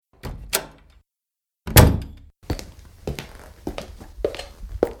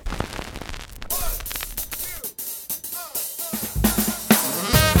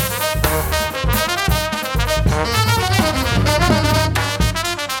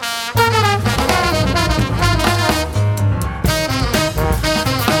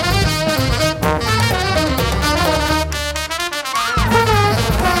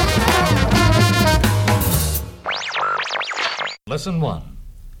Lesson 1.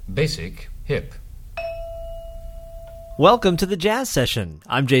 Basic Hip. Welcome to the Jazz Session.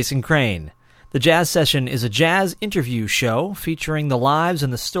 I'm Jason Crane. The Jazz Session is a jazz interview show featuring the lives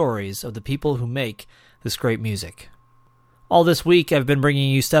and the stories of the people who make this great music. All this week, I've been bringing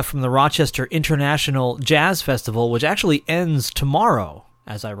you stuff from the Rochester International Jazz Festival, which actually ends tomorrow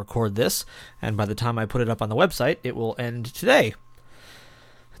as I record this, and by the time I put it up on the website, it will end today.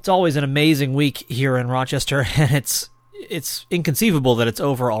 It's always an amazing week here in Rochester, and it's inconceivable that it's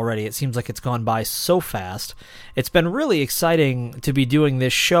over already. It seems like it's gone by so fast. It's been really exciting to be doing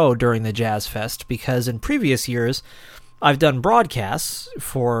this show during the Jazz Fest because in previous years, I've done broadcasts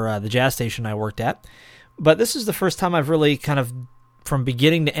for the jazz station I worked at, but this is the first time I've really kind of, from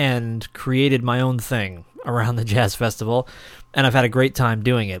beginning to end, created my own thing around the Jazz Festival, and I've had a great time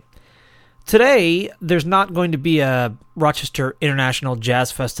doing it. Today, there's not going to be a Rochester International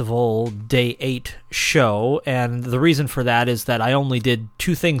Jazz Festival Day 8 show, and the reason for that is that I only did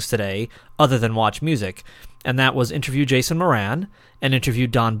two things today other than watch music, and that was interview Jason Moran and interview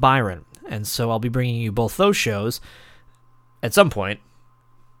Don Byron. And so I'll be bringing you both those shows at some point.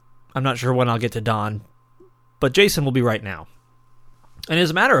 I'm not sure when I'll get to Don, but Jason will be right now. And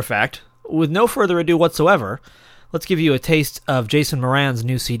as a matter of fact, with no further ado whatsoever, let's give you a taste of Jason Moran's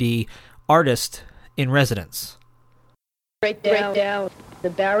new CD, Artist in Residence. Break down the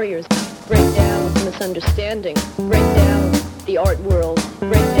barriers, break down the misunderstanding, break down the art world,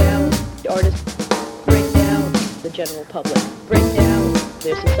 break down the artists, break down the general public, break down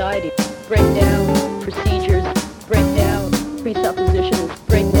their society, break down procedures, break down presuppositions,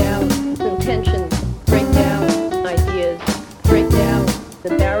 break down intentions, break down ideas, break down the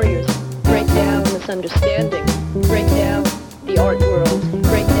barriers, break down misunderstanding, break down the art world,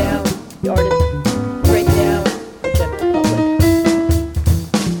 break down the artists, break down the general public.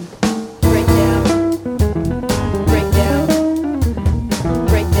 Break down, break down,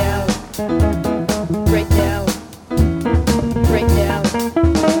 break down, break down,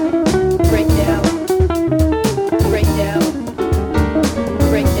 break down, break down,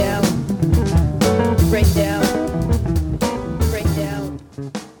 break down, break down, break down, break down.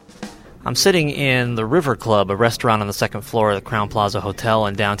 I'm sitting in the River Club, a restaurant on the second floor of the Crowne Plaza Hotel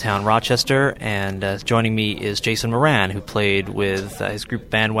in downtown Rochester, and joining me is Jason Moran, who played with his group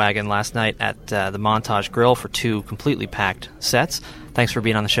Bandwagon last night at the Montage Grill for two completely packed sets. Thanks for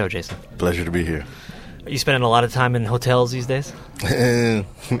being on the show, Jason. Pleasure to be here. Are you spending a lot of time in hotels these days?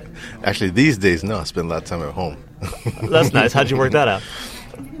 Actually, these days, no. I spend a lot of time at home. That's nice. How'd you work that out?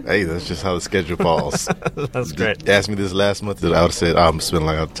 Hey, that's just how the schedule falls. That's great. Asked me this last month, that I would have said I'm spending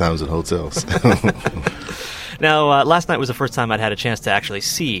a lot of times in hotels. Now, last night was the first time I'd had a chance to actually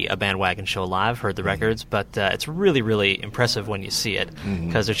see a Bandwagon show live, heard the records, but it's really, really impressive when you see it,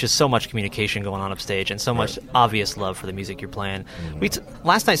 because there's just so much communication going on upstage and so much obvious love for the music you're playing.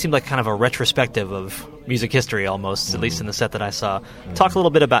 Last night seemed like kind of a retrospective of music history almost, at least in the set that I saw. Talk a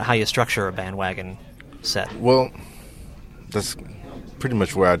little bit about how you structure a Bandwagon set. Well, that's pretty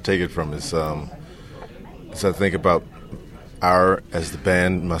much where I take it from is I think about as the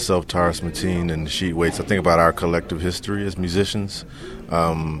band, myself, Taurus Mateen, and the Sheet Weights, I think about our collective history as musicians,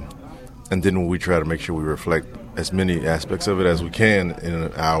 and then we try to make sure we reflect as many aspects of it as we can in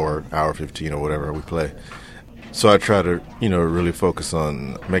an hour 15 or whatever we play. So I try to, really focus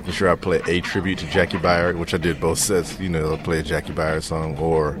on making sure I play a tribute to Jackie Byard, which I did both sets, I'll play a Jackie Byard song,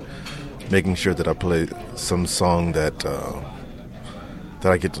 or making sure that I play some song that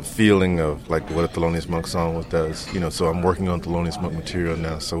I get the feeling of, like what a Thelonious Monk song does. So I'm working on Thelonious Monk material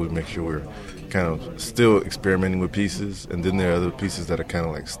now, so we make sure we're kind of still experimenting with pieces, and then there are other pieces that are kind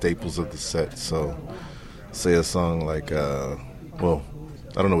of like staples of the set. So say a song like, I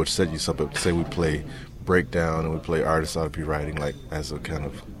don't know which set you saw, but say we play Breakdown and we play Artists Ought to Be Writing, like as a kind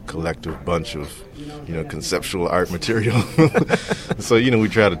of collective bunch of, conceptual art material. So, we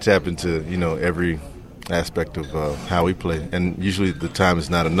try to tap into, every aspect of how we play, and usually the time is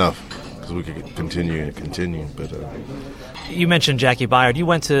not enough because we could continue, but you mentioned Jackie Byard. You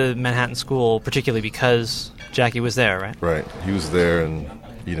went to Manhattan School particularly because Jackie was there, right? He was there, and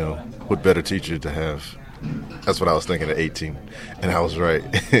what better teacher to have? That's what I was thinking at 18, and I was right.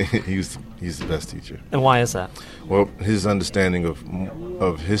 he's the best teacher. And why is that? Well, his understanding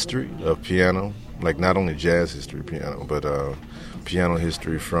of history of piano, like not only jazz history piano, but piano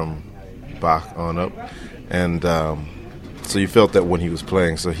history from Bach on up, and so you felt that when he was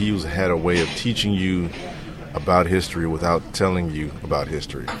playing. So he had a way of teaching you about history without telling you about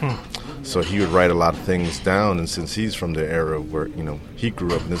history. So he would write a lot of things down, and since he's from the era where he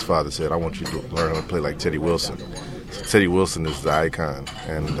grew up, and his father said, "I want you to learn how to play like Teddy Wilson." So Teddy Wilson is the icon,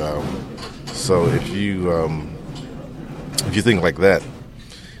 and so if you if you think like that,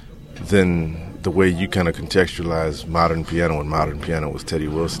 then the way you kind of contextualize modern piano, when modern piano was Teddy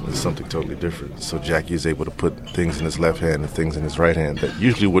Wilson, is something totally different. So Jackie is able to put things in his left hand and things in his right hand that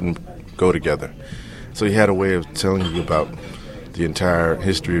usually wouldn't go together. So he had a way of telling you about the entire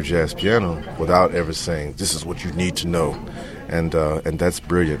history of jazz piano without ever saying, this is what you need to know. And that's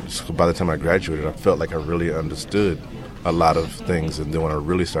brilliant. So by the time I graduated, I felt like I really understood a lot of things. And then when I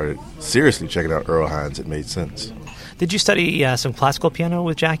really started seriously checking out Earl Hines, it made sense. Did you study some classical piano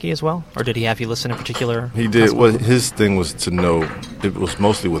with Jackie as well? Or did he have you listen to particular? He did. Well, his thing was to know, it was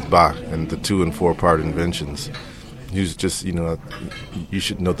mostly with Bach and the 2- and 4-part inventions. He was just, you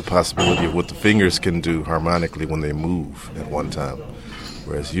should know the possibility of what the fingers can do harmonically when they move at one time.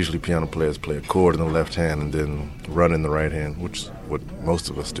 Whereas usually piano players play a chord in the left hand and then run in the right hand, which is what most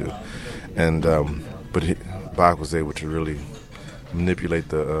of us do. And but Bach was able to really manipulate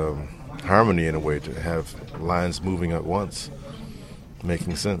the harmony in a way to have lines moving at once,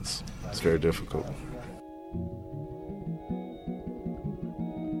 making sense. It's very difficult.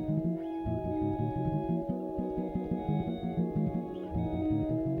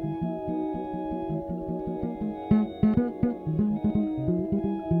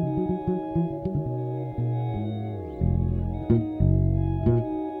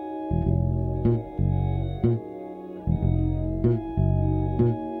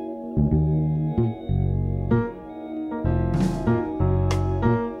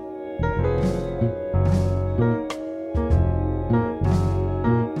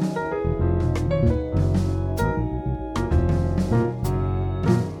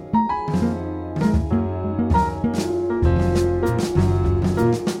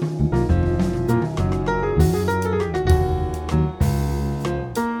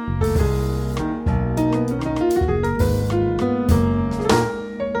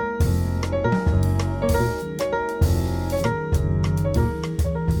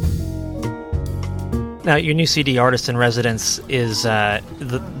 Now, your new CD, Artist in Residence, is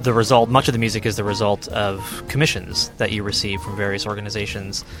the result, much of the music is the result of commissions that you receive from various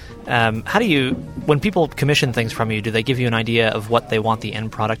organizations. How do you, when people commission things from you, do they give you an idea of what they want the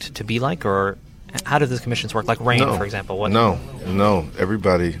end product to be like, or how do those commissions work? Like Rain, for example. No,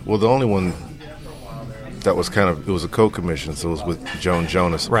 everybody, well, the only one that was it was a co-commission, so it was with Joan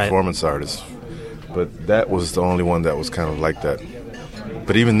Jonas, a performance artist. But that was the only one that was kind of like that.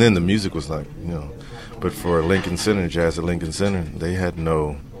 But even then, the music was like, But for Lincoln Center, Jazz at Lincoln Center, they had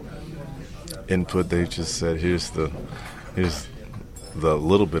no input. They just said, here's the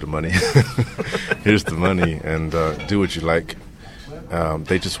little bit of money. Here's the money, and do what you like.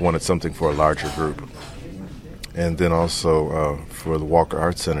 They just wanted something for a larger group. And then also for the Walker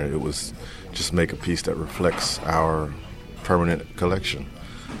Art Center, it was just make a piece that reflects our permanent collection,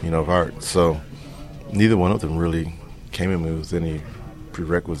 of art. So neither one of them really came in with any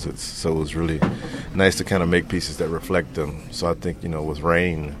prerequisites, so it was really nice to kind of make pieces that reflect them. So I think, with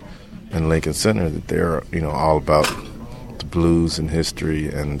Rain and Lincoln Center, that they're, all about the blues and history,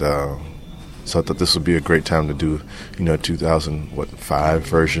 and so I thought this would be a great time to do, a 2005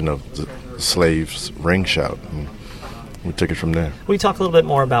 version of the Slaves' Ring Shout, and we took it from there. Will you talk a little bit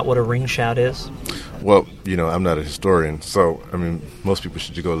more about what a ring shout is? Well, I'm not a historian, so, most people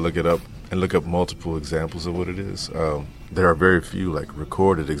should go look it up and look up multiple examples of what it is. There are very few,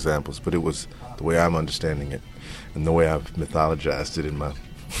 recorded examples, but it was the way I'm understanding it and the way I've mythologized it in my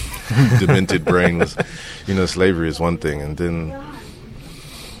demented brain was, slavery is one thing. And then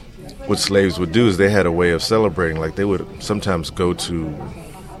what slaves would do is they had a way of celebrating. They would sometimes go to,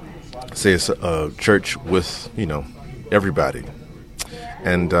 say, a church with, everybody.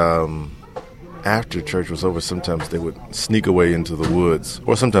 And after church was over, sometimes they would sneak away into the woods,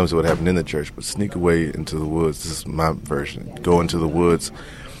 or sometimes it would happen in the church, but sneak away into the woods. This is my version. Go into the woods,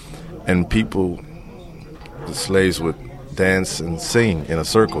 and people, the slaves would dance and sing in a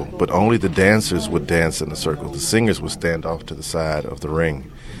circle, but only the dancers would dance in a circle. The singers would stand off to the side of the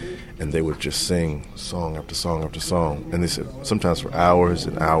ring, and they would just sing song after song after song. And they said sometimes for hours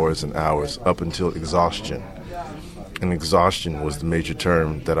and hours and hours, up until exhaustion. And exhaustion was the major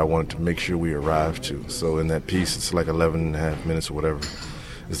term that I wanted to make sure we arrived to. So in that piece, it's 11 and a half minutes or whatever,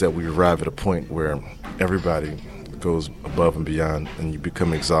 is that we arrive at a point where everybody goes above and beyond and you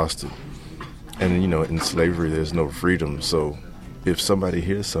become exhausted. And, in slavery, there's no freedom. So if somebody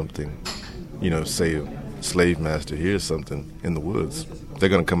hears something, say a slave master hears something in the woods, they're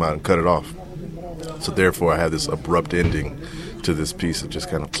going to come out and cut it off. So therefore, I have this abrupt ending to this piece of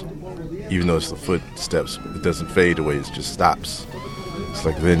just kind of, even though it's the footsteps, it doesn't fade away, it just stops. It's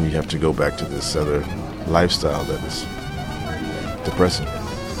then you have to go back to this other lifestyle that is depressing.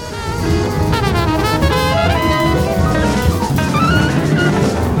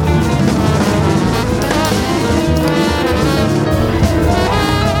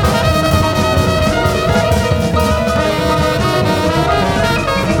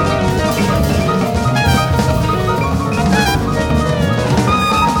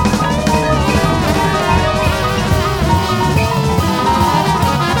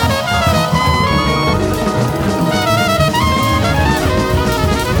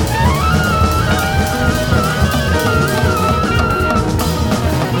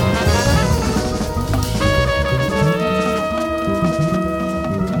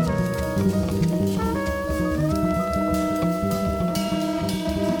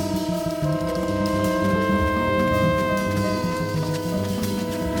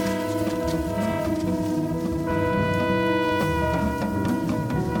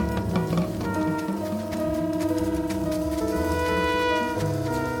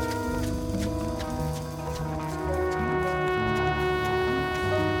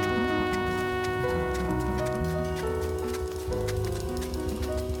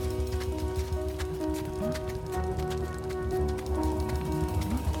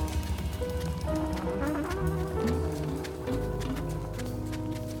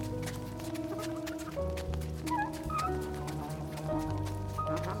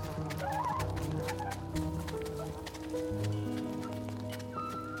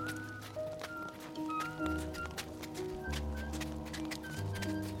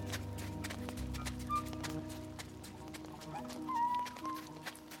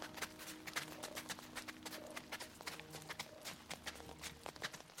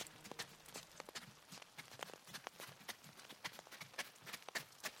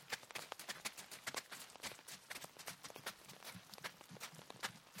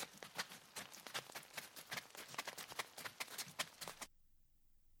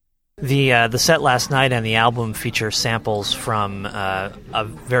 The set last night and the album feature samples from a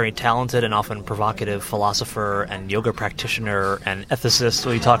very talented and often provocative philosopher and yoga practitioner and ethicist.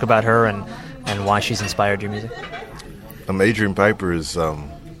 Will you talk about her and why she's inspired your music? Adrian Piper is,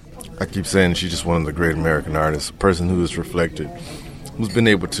 I keep saying she's just one of the great American artists, a person who has reflected, who's been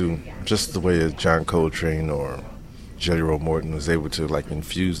able to, just the way John Coltrane or Jelly Roll Morton was able to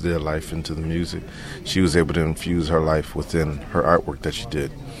infuse their life into the music. She was able to infuse her life within her artwork that she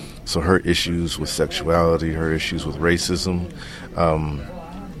did. So her issues with sexuality, her issues with racism,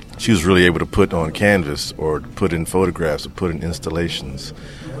 she was really able to put on canvas or put in photographs or put in installations.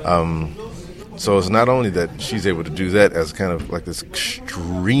 So it's not only that she's able to do that as kind of like this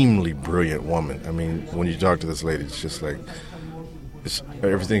extremely brilliant woman. I mean, when you talk to this lady, it's just like, it's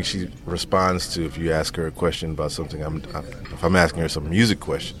everything she responds to. If you ask her a question about something, if I'm asking her some music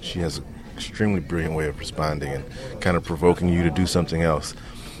question, she has an extremely brilliant way of responding and kind of provoking you to do something else.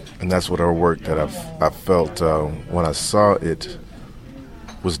 And that's what her work that I felt when I saw it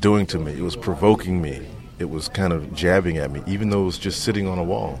was doing to me. It was provoking me. It was kind of jabbing at me, even though it was just sitting on a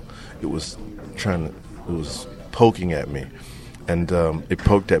wall. It was poking at me, and it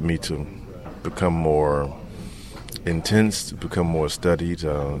poked at me to become more intense, to become more studied,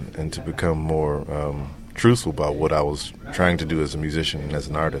 and to become more truthful about what I was trying to do as a musician and as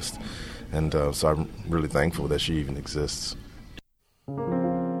an artist. And so I'm really thankful that she even exists.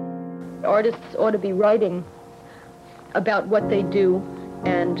 Artists ought to be writing about what they do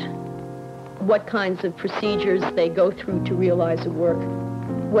and what kinds of procedures they go through to realize a work,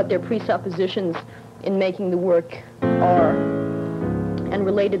 what their presuppositions in making the work are, and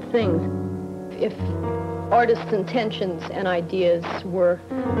related things. If artists' intentions and ideas were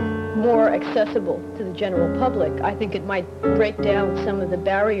more accessible to the general public, I think it might break down some of the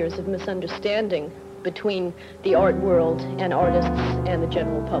barriers of misunderstanding between the art world and artists and the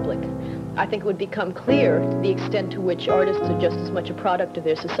general public. I think it would become clear the extent to which artists are just as much a product of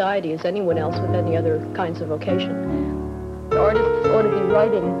their society as anyone else with any other kinds of vocation. Artists ought to be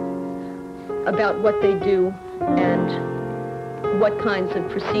writing about what they do and what kinds of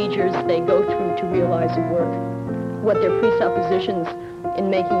procedures they go through to realize a work, what their presuppositions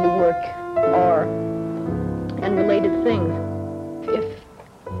in making the work are, and related things. If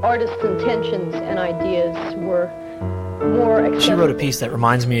artists' intentions and ideas were more accessible. She wrote a piece that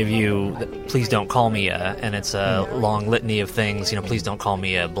reminds me of you, Please Don't Call Me and it's a long litany of things, please don't call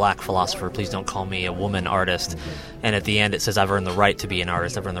me a black philosopher, please don't call me a woman artist, and at the end it says, I've earned the right to be an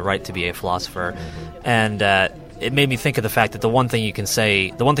artist, I've earned the right to be a philosopher, and it made me think of the fact that the one thing you can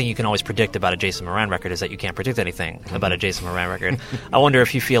always predict about a Jason Moran record is that you can't predict anything about a Jason Moran record. I wonder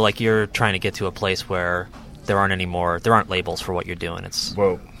if you feel like you're trying to get to a place where there aren't labels for what you're doing.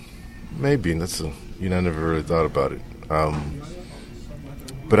 Well, maybe, and I never really thought about it.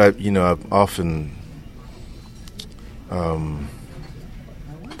 But I've often,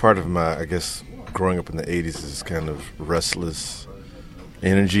 part of my, I guess, growing up in the 80s is this kind of restless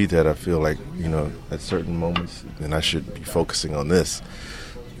energy that I feel like, at certain moments, and I should be focusing on this.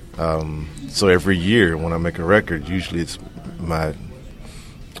 So every year when I make a record, usually it's my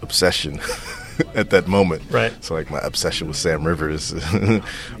obsession at that moment. Right. So like my obsession with Sam Rivers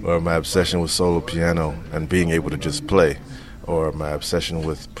or my obsession with solo piano and being able to just play, or my obsession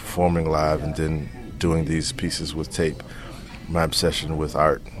with performing live and then doing these pieces with tape. My obsession with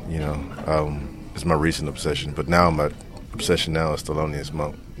art, is my recent obsession. But now my obsession now is Thelonious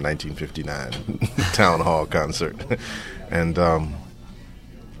Monk, 1959 Town Hall concert. And I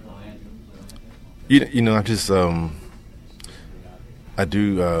just I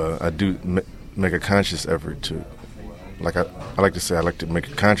do make a conscious effort to, I like to say, I like to make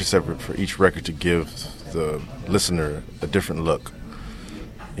a conscious effort for each record to give the listener a different look.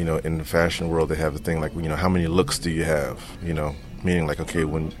 In the fashion world, they have a thing like, how many looks do you have? Meaning like, okay,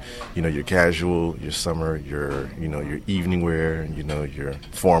 when, your casual, your summer, your evening wear, and, your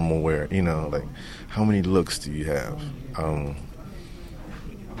formal wear, like, how many looks do you have?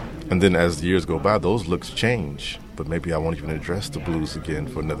 And then as the years go by, those looks change. But maybe I won't even address the blues again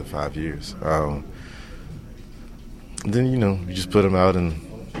for another 5 years. Then, you just put them out and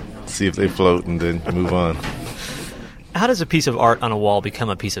see if they float and then move on. How does a piece of art on a wall become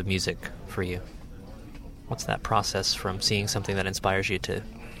a piece of music for you? What's that process from seeing something that inspires you to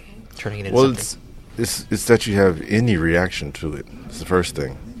turning it into something? Well, it's that you have any reaction to it. It's the first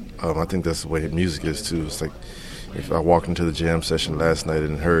thing. I think that's the way music is, too. It's like if I walked into the jam session last night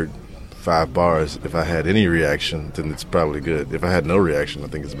and heard 5 bars, if I had any reaction, then it's probably good. If I had no reaction, I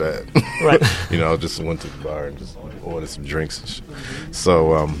think it's bad. Right. I just went to the bar and just ordered some drinks and shit.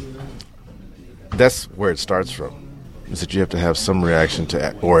 So that's where it starts from. is that you have to have some reaction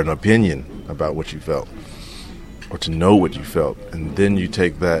to or an opinion about what you felt, or to know what you felt, and then you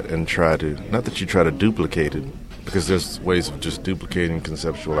take that and try to, not that you try to duplicate it, because there's ways of just duplicating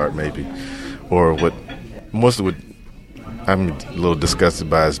conceptual art maybe, or what most of what I'm a little disgusted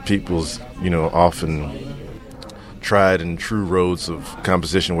by is people's, often tried and true roads of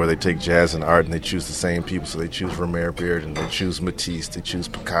composition where they take jazz and art and they choose the same people. So they choose Romare Beard and they choose Matisse, they choose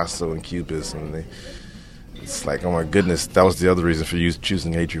Picasso and Cubism, and it's like, oh my goodness, that was the other reason for you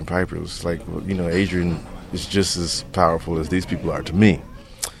choosing Adrian Piper. It was like, well, Adrian is just as powerful as these people are to me.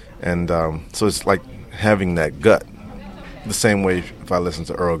 And so it's like having that gut. The same way if I listen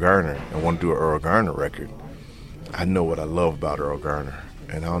to Earl Garner and want to do an Earl Garner record, I know what I love about Earl Garner.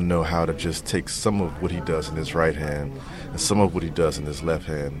 And I'll know how to just take some of what he does in his right hand and some of what he does in his left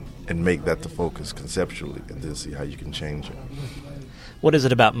hand and make that the focus conceptually, and then see how you can change it. What is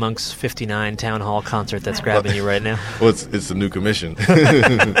it about Monk's 59 Town Hall concert that's grabbing you right now? Well, it's a new commission.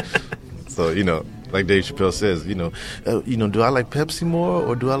 So, like Dave Chappelle says, do I like Pepsi more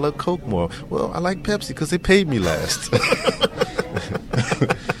or do I like Coke more? Well, I like Pepsi because they paid me last.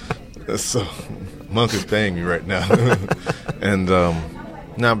 So Monk is paying me right now. And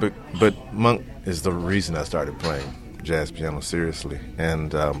but Monk is the reason I started playing jazz piano seriously.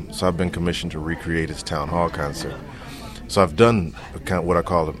 And so I've been commissioned to recreate his Town Hall concert. So I've done what I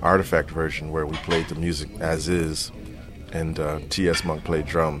call an artifact version, where we played the music as is, and T.S. Monk played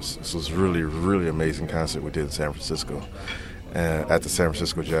drums. So it was a really, really amazing concert we did in San Francisco, at the San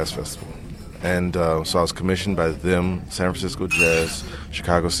Francisco Jazz Festival. And so I was commissioned by them, San Francisco Jazz,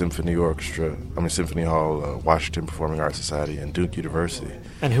 Chicago Symphony Hall, Washington Performing Arts Society, and Duke University.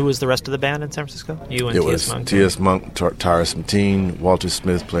 And who was the rest of the band in San Francisco? You and T.S. Monk? T.S. Monk, Tyrus Mateen, Walter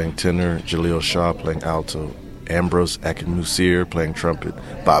Smith playing tenor, Jaleel Shaw playing alto, Ambrose Akinmusir playing trumpet,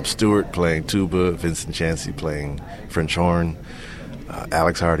 Bob Stewart playing tuba, Vincent Chansey playing French horn,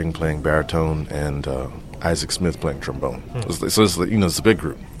 Alex Harding playing baritone, and Isaac Smith playing trombone. So it's it's a big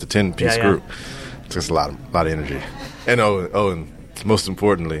group. It's a 10-piece group. It's just a lot of energy. And and most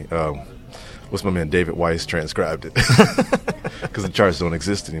importantly, what's my man David Weiss transcribed it, because the charts don't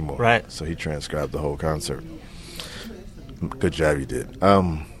exist anymore. Right. So he transcribed the whole concert. Good job he did.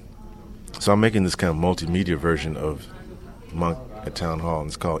 So I'm making this kind of multimedia version of Monk at Town Hall, and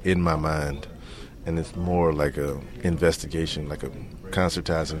it's called In My Mind, and it's more like a investigation, like a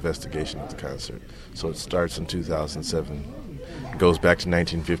concertized investigation of the concert. So it starts in 2007, goes back to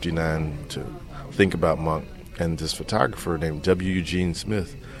 1959 to think about Monk, and this photographer named W. Eugene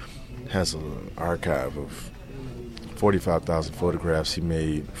Smith has an archive of 45,000 photographs he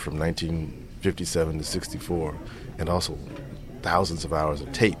made from 1957 to 64, and also thousands of hours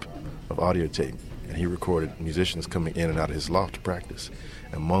of tape, of audio tape, and he recorded musicians coming in and out of his loft to practice,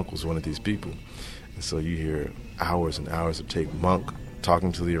 and Monk was one of these people. And so you hear hours and hours of tape, Monk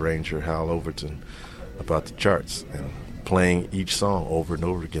talking to the arranger, Hal Overton, about the charts, and playing each song over and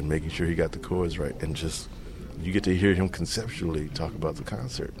over again, making sure he got the chords right, and just, you get to hear him conceptually talk about the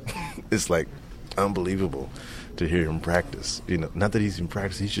concert. It's like unbelievable to hear him practice. Not that he's in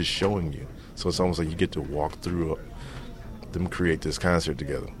practice, he's just showing you. So it's almost like you get to walk through them, create this concert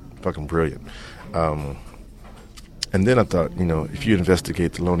together. Fucking brilliant. And then I thought, if you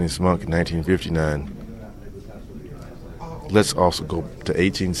investigate Thelonious Monk in 1959, let's also go to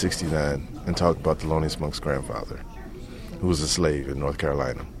 1869 and talk about Thelonious Monk's grandfather, who was a slave in North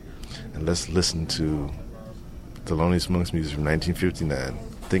Carolina. And let's listen to Thelonious Monk's music from 1959,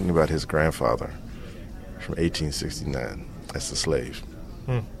 thinking about his grandfather from 1869 as a slave.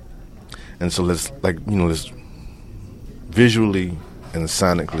 And so let's visually and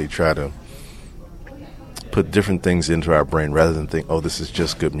sonically try to put different things into our brain rather than think, oh, this is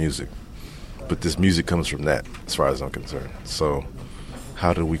just good music. But this music comes from that, as far as I'm concerned. So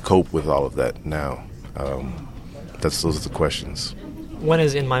how do we cope with all of that now? Those are the questions. When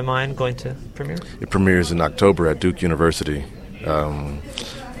is In My Mind going to premiere? It premieres in October at Duke University.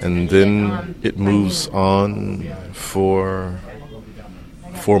 And then it moves on for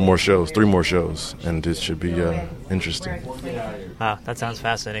 3 more shows, and it should be interesting. Wow, that sounds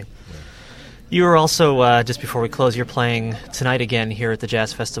fascinating. You are also, just before we close, you're playing tonight again here at the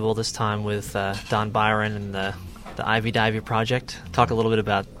Jazz Festival, this time with Don Byron and the Ivy Divey Project. Talk a little bit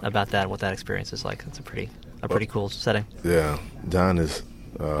about that, what that experience is like. It's a pretty cool setting. Yeah, Don is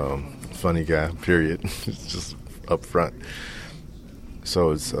a funny guy, period. It's just up front.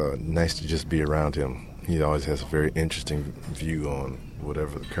 So it's nice to just be around him. He always has a very interesting view on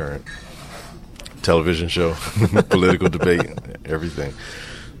whatever the current television show, political debate, everything.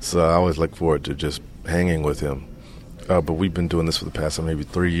 So I always look forward to just hanging with him. But we've been doing this for the past maybe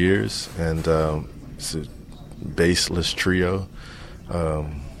 3 years, and it's bassless trio,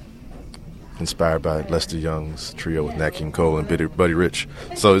 inspired by Lester Young's trio with Nat King Cole and Buddy Rich.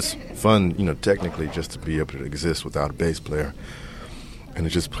 So it's fun, technically, just to be able to exist without a bass player, and to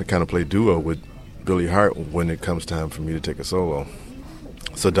just kind of play duo with Billy Hart when it comes time for me to take a solo.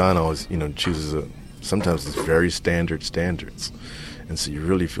 So Don always, chooses sometimes it's very standards, and so you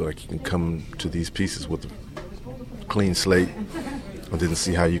really feel like you can come to these pieces with a clean slate, and then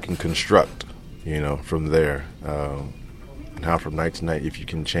see how you can construct, from there, and how from night to night if you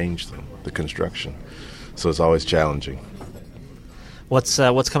can change the construction. So it's always challenging. What's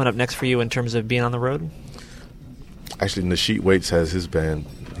coming up next for you in terms of being on the road? Actually, Nasheet Waits has his band.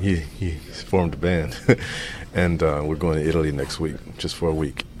 He's formed a band, and we're going to Italy next week, just for a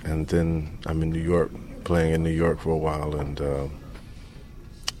week. And then I'm in New York, playing in New York for a while, and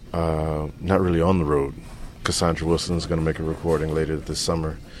not really on the road. Cassandra Wilson's going to make a recording later this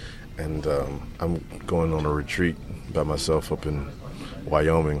summer, and I'm going on a retreat by myself up in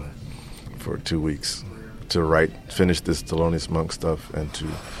Wyoming for 2 weeks to finish this Thelonious Monk stuff, and to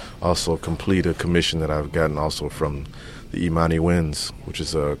also complete a commission that I've gotten also from the Imani Winds, which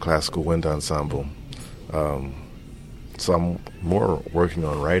is a classical wind ensemble. So I'm more working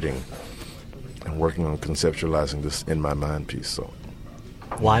on writing and working on conceptualizing this in my mind piece. So,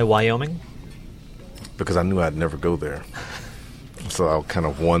 why Wyoming? Because I knew I'd never go there. So I kind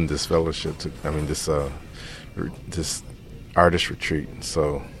of won this fellowship. This artist retreat.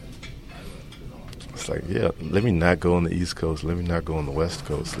 So it's like, let me not go on the East Coast. Let me not go on the West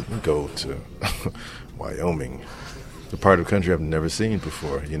Coast. Let me go to Wyoming, the part of the country I've never seen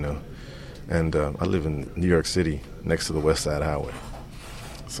before, And I live in New York City, next to the West Side Highway.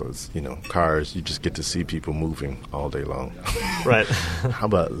 So it's, cars, you just get to see people moving all day long. Right. How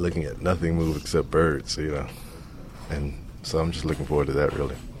about looking at nothing move except birds, And so I'm just looking forward to that,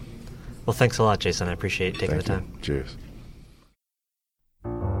 really. Well, thanks a lot, Jason. I appreciate taking the time. Cheers.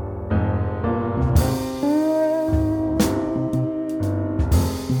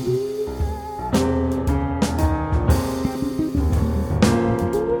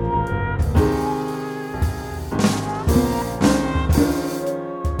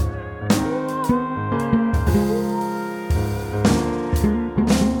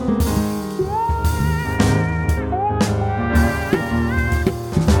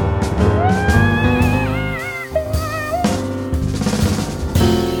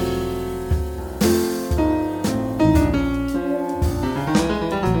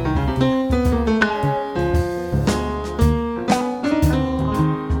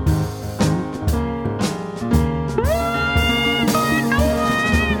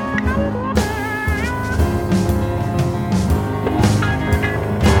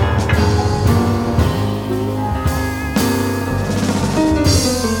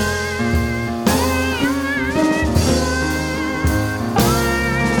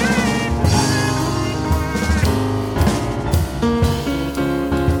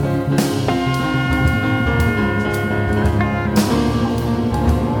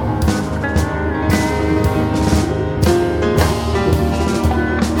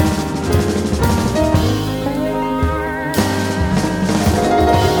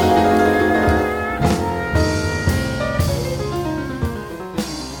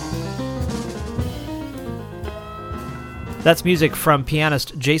 That's music from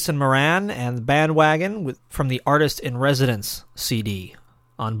pianist Jason Moran and Bandwagon from the Artist in Residence CD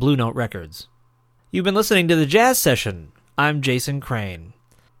on Blue Note Records. You've been listening to The Jazz Session. I'm Jason Crane.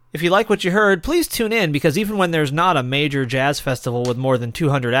 If you like what you heard, please tune in, because even when there's not a major jazz festival with more than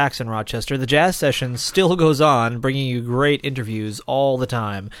 200 acts in Rochester, The Jazz Session still goes on, bringing you great interviews all the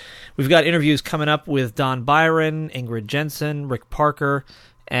time. We've got interviews coming up with Don Byron, Ingrid Jensen, Rick Parker,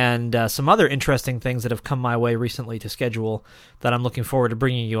 and some other interesting things that have come my way recently to schedule that I'm looking forward to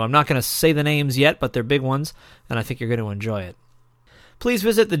bringing you. I'm not going to say the names yet, but they're big ones, and I think you're going to enjoy it. Please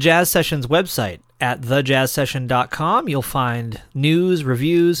visit the Jazz Sessions website at thejazzsession.com. You'll find news,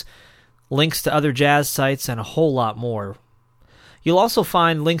 reviews, links to other jazz sites, and a whole lot more. You'll also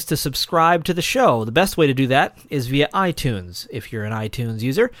find links to subscribe to the show. The best way to do that is via iTunes, if you're an iTunes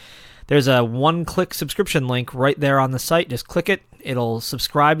user. There's a one-click subscription link right there on the site. Just click it. It'll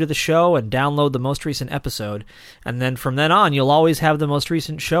subscribe to the show and download the most recent episode. And then from then on, you'll always have the most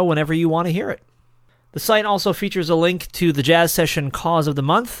recent show whenever you want to hear it. The site also features a link to the Jazz Session Cause of the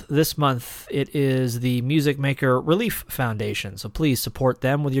Month. This month, it is the Music Maker Relief Foundation, so please support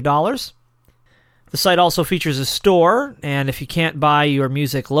them with your dollars. The site also features a store, and if you can't buy your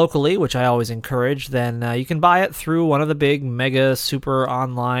music locally, which I always encourage, then you can buy it through one of the big, mega, super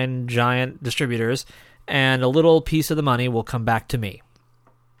online, giant distributors, and a little piece of the money will come back to me.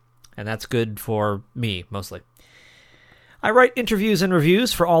 And that's good for me, mostly. I write interviews and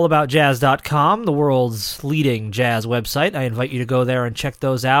reviews for allaboutjazz.com, the world's leading jazz website. I invite you to go there and check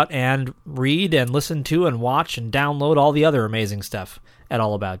those out and read and listen to and watch and download all the other amazing stuff at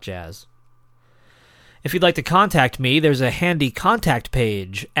All About Jazz. If you'd like to contact me, there's a handy contact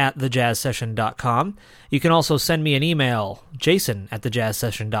page at thejazzsession.com. You can also send me an email.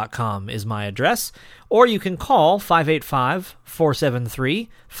 Jason@thejazzsession.com is my address. Or you can call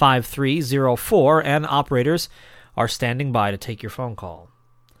 585-473-5304, and operators are standing by to take your phone call.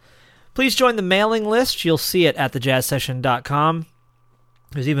 Please join the mailing list. You'll see it at thejazzsession.com.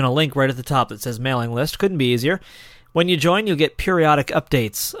 There's even a link right at the top that says mailing list. Couldn't be easier. When you join, you'll get periodic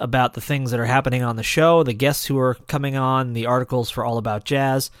updates about the things that are happening on the show, the guests who are coming on, the articles for All About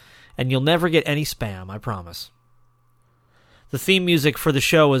Jazz, and you'll never get any spam, I promise. The theme music for the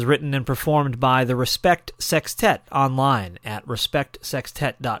show was written and performed by the Respect Sextet online at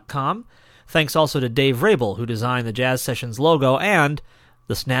respectsextet.com. Thanks also to Dave Rabel, who designed the Jazz Sessions logo and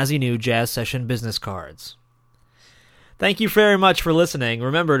the snazzy new Jazz Session business cards. Thank you very much for listening.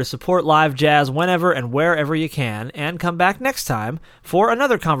 Remember to support live jazz whenever and wherever you can, and come back next time for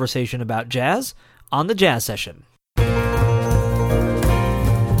another conversation about jazz on the Jazz Session.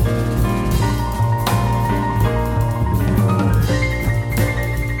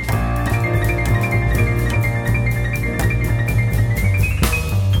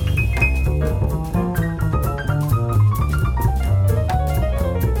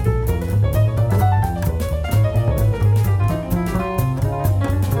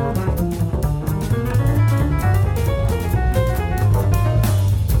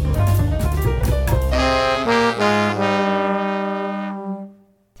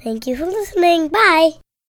 Thank you for listening. Bye.